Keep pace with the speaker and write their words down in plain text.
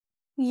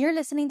You're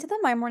listening to the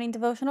My Morning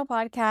Devotional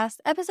Podcast,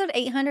 episode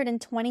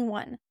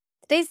 821.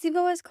 Today's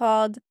Devo is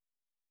called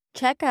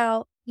Check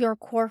Out Your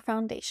Core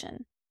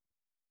Foundation.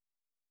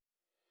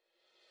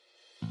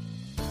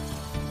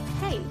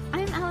 Hey,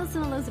 I'm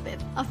Allison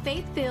Elizabeth, a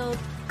faith-filled,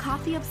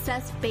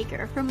 coffee-obsessed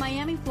baker from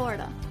Miami,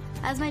 Florida.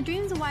 As my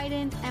dreams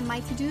widened and my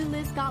to-do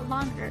list got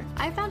longer,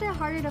 I found it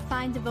harder to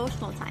find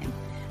devotional time.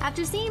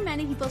 After seeing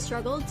many people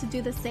struggle to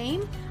do the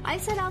same, I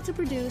set out to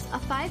produce a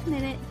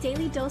 5-minute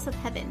daily dose of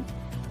heaven.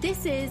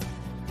 This is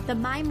the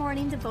My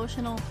Morning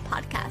Devotional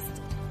Podcast.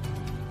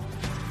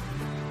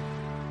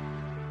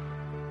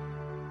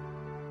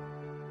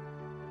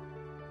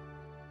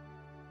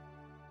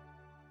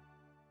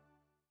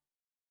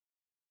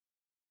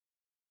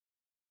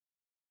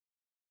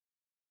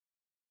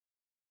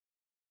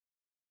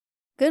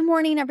 Good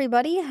morning,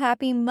 everybody.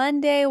 Happy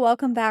Monday.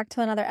 Welcome back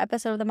to another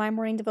episode of the My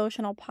Morning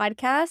Devotional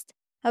Podcast.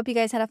 I hope you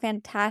guys had a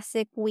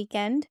fantastic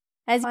weekend.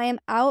 As I am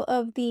out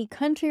of the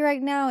country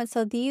right now, and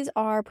so these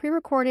are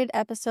pre-recorded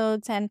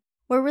episodes, and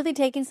we're really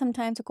taking some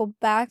time to go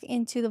back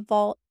into the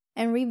vault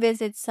and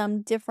revisit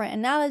some different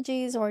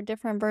analogies or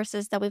different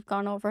verses that we've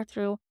gone over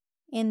through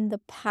in the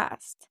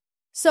past.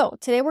 So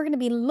today we're going to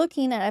be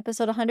looking at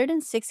episode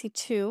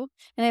 162,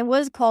 and it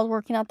was called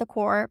Working Out the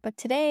Core, but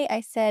today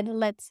I said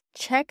let's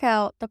check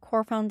out the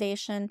core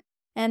foundation,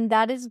 and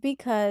that is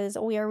because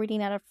we are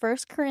reading out of 1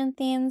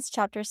 Corinthians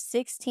chapter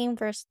 16,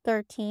 verse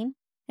 13,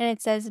 and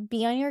it says,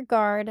 "Be on your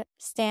guard,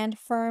 stand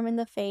firm in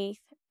the faith,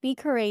 be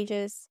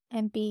courageous,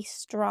 and be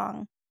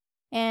strong."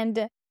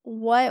 And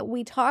what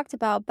we talked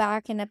about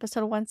back in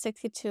episode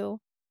 162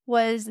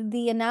 was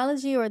the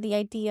analogy or the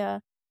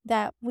idea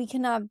that we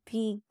cannot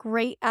be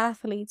great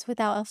athletes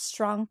without a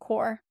strong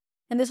core.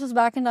 And this was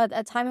back in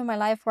a time in my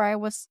life where I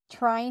was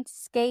trying to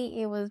skate.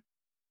 It was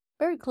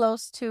very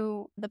close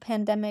to the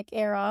pandemic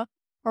era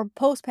or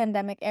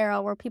post-pandemic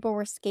era where people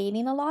were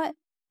skating a lot.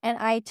 And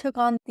I took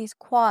on these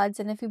quads.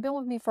 And if you've been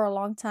with me for a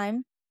long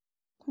time,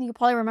 you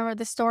probably remember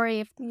this story.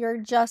 If you're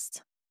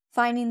just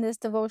finding this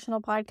devotional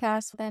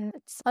podcast, then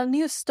it's a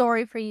new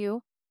story for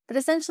you. But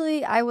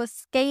essentially, I was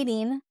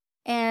skating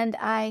and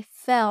I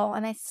fell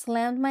and I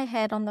slammed my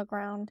head on the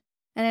ground.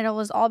 And it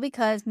was all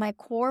because my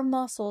core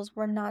muscles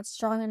were not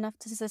strong enough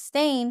to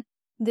sustain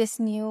this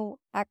new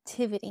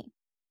activity.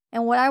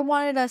 And what I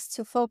wanted us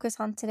to focus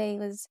on today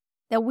was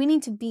that we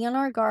need to be on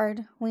our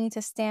guard. We need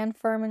to stand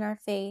firm in our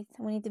faith.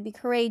 We need to be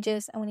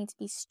courageous and we need to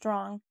be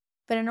strong.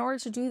 But in order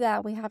to do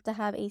that, we have to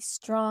have a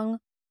strong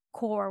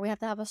core. We have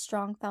to have a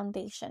strong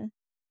foundation.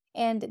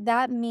 And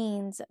that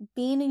means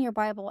being in your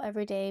Bible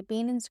every day,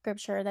 being in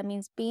scripture. That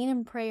means being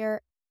in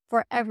prayer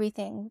for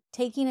everything,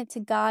 taking it to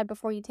God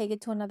before you take it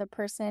to another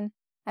person.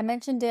 I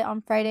mentioned it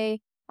on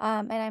Friday,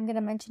 and I'm going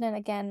to mention it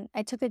again.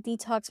 I took a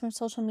detox from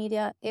social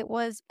media. It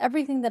was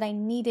everything that I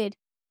needed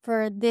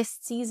for this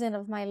season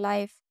of my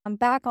life. I'm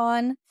back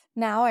on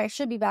now. I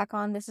should be back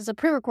on. This is a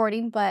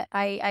pre-recording, but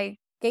I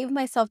gave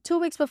myself 2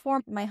 weeks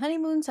before my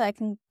honeymoon so I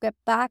can get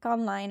back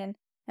online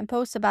and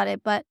post about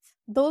it. But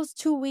those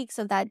 2 weeks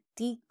of that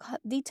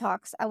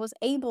detox, I was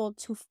able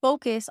to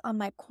focus on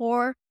my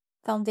core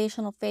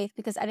foundational faith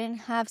because I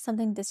didn't have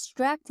something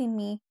distracting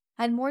me.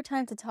 I had more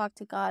time to talk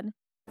to God.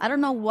 I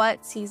don't know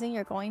what season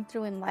you're going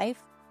through in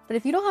life, but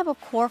if you don't have a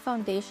core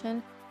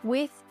foundation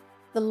with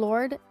the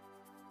Lord,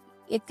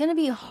 it's going to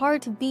be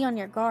hard to be on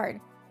your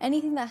guard.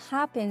 Anything that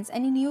happens,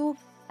 any new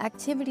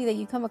activity that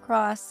you come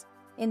across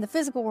in the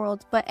physical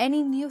world, but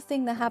any new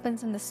thing that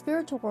happens in the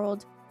spiritual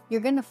world,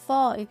 you're going to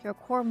fall if your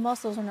core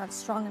muscles are not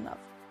strong enough.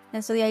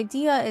 And so the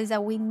idea is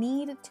that we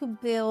need to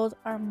build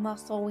our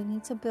muscle. We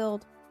need to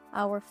build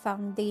our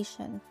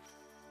foundation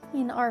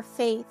in our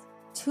faith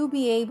to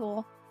be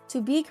able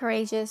to be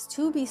courageous,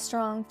 to be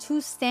strong, to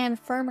stand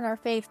firm in our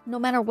faith, no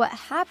matter what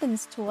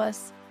happens to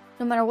us,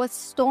 no matter what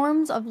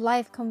storms of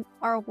life come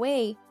our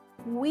way.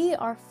 We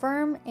are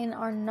firm in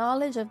our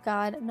knowledge of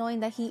God, knowing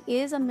that He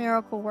is a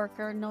miracle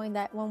worker, knowing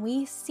that when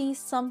we see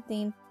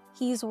something,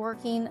 He's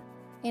working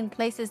in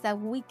places that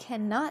we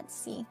cannot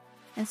see.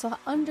 And so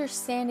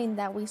understanding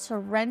that we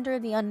surrender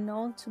the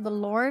unknown to the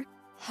Lord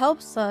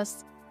helps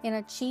us in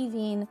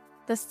achieving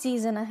the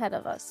season ahead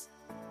of us.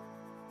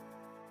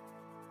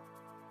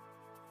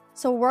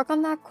 So work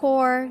on that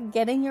core,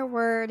 get in your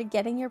word,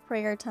 get in your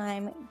prayer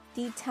time,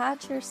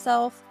 detach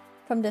yourself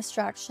from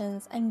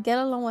distractions and get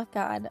alone with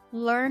God.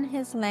 Learn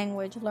His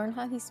language, learn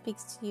how He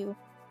speaks to you,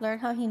 learn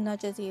how He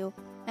nudges you,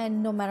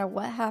 and no matter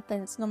what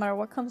happens, no matter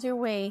what comes your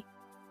way,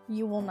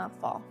 you will not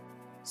fall.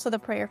 So the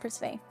prayer for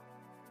today.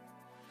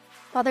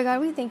 Father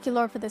God, we thank you,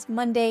 Lord, for this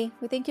Monday.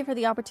 We thank you for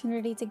the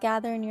opportunity to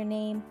gather in your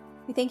name.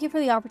 We thank you for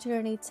the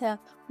opportunity to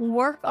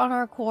work on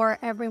our core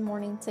every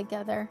morning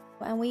together.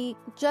 And we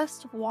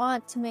just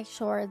want to make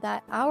sure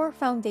that our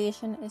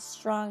foundation is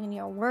strong in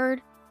your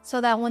word so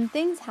that when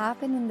things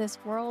happen in this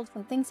world,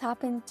 when things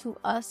happen to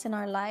us in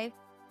our life,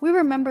 we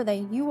remember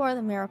that you are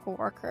the miracle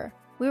worker.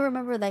 We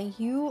remember that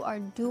you are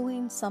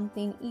doing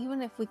something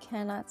even if we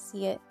cannot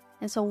see it.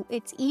 And so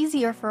it's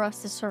easier for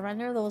us to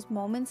surrender those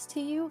moments to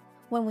you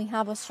when we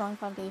have a strong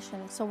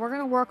foundation. So we're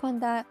going to work on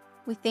that.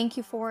 We thank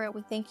you for it.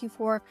 We thank you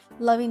for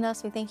loving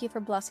us. We thank you for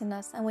blessing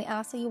us. And we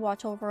ask that you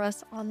watch over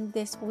us on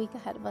this week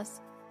ahead of us.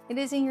 It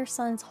is in your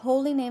Son's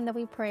holy name that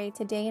we pray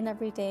today and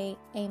every day.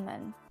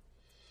 Amen.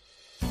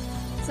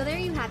 So there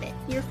you have it,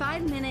 your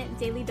 5-minute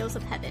daily dose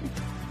of heaven.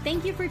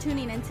 Thank you for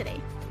tuning in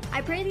today.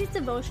 I pray these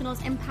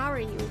devotionals empower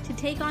you to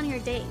take on your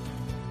day.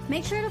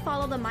 Make sure to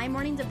follow the My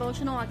Morning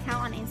Devotional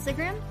account on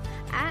Instagram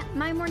at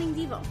My Morning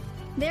Devo.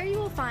 There you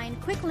will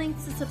find quick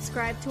links to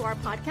subscribe to our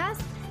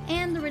podcast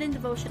and the written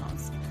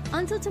devotionals.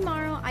 Until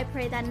tomorrow, I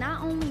pray that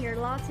not only your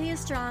latte is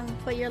strong,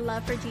 but your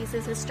love for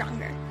Jesus is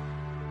stronger.